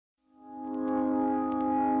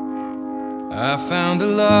I found a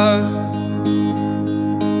love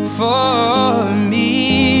for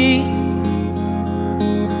me.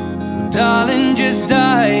 Well, darling, just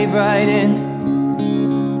dive right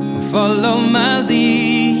in, follow my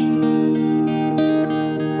lead.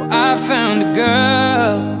 Well, I found a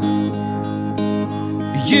girl,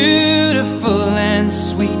 beautiful and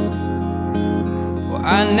sweet. Well,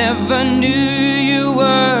 I never knew you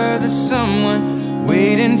were the someone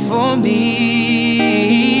waiting for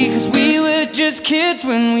me. 'Cause we were just kids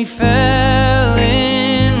when we fell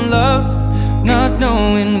in love, not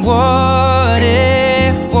knowing what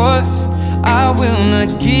it was. I will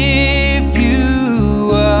not give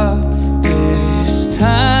you up this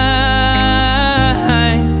time.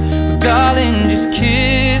 Darling, just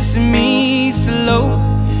kiss me slow.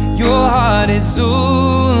 Your heart is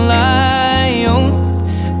all I own,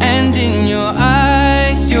 and in your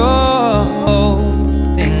eyes you're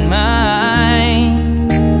holding mine.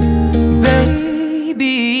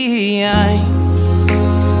 Baby, I'm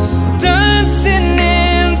dancing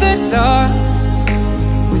in the dark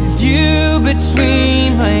with you between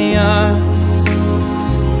my arms,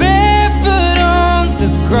 barefoot on the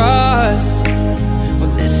grass.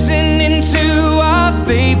 We're listening to our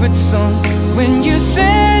favorite song. When you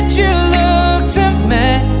said you looked a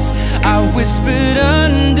mess, I whispered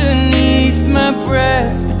underneath my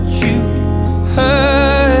breath, but you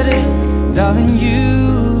heard it. Darling,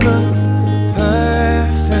 you look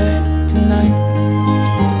perfect tonight.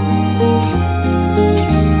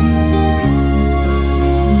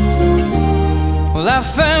 Well, I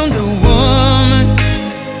found a woman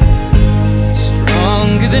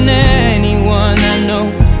stronger than anyone I know.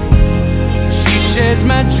 She shares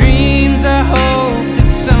my dreams. I hope that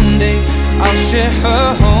someday I'll share her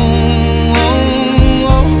home.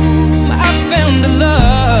 I found a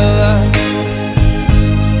love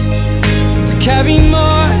to carry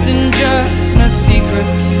more than just my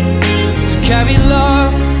secrets, to carry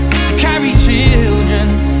love, to carry children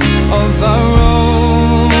of our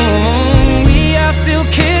own. We are still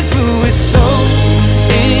kids, but we're so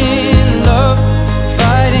in love,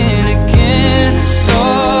 fighting against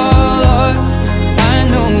all odds. I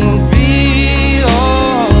know we'll be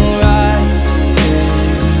alright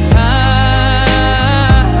this time.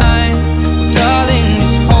 Darling,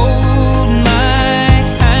 just hold my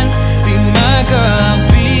hand, be my girl, I'll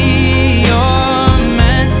be your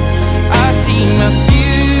man. I see my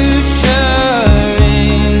future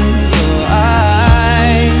in your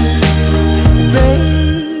eyes.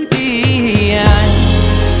 Baby, I'm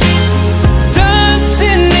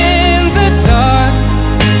dancing in the dark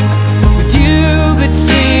with you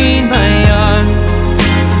between my arms,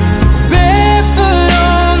 barefoot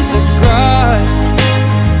on the grass,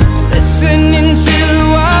 listening to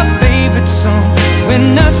our favorite song. When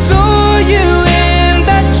I saw you in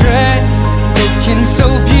that dress, looking so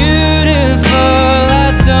beautiful, I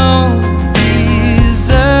don't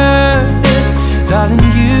deserve this. Darling,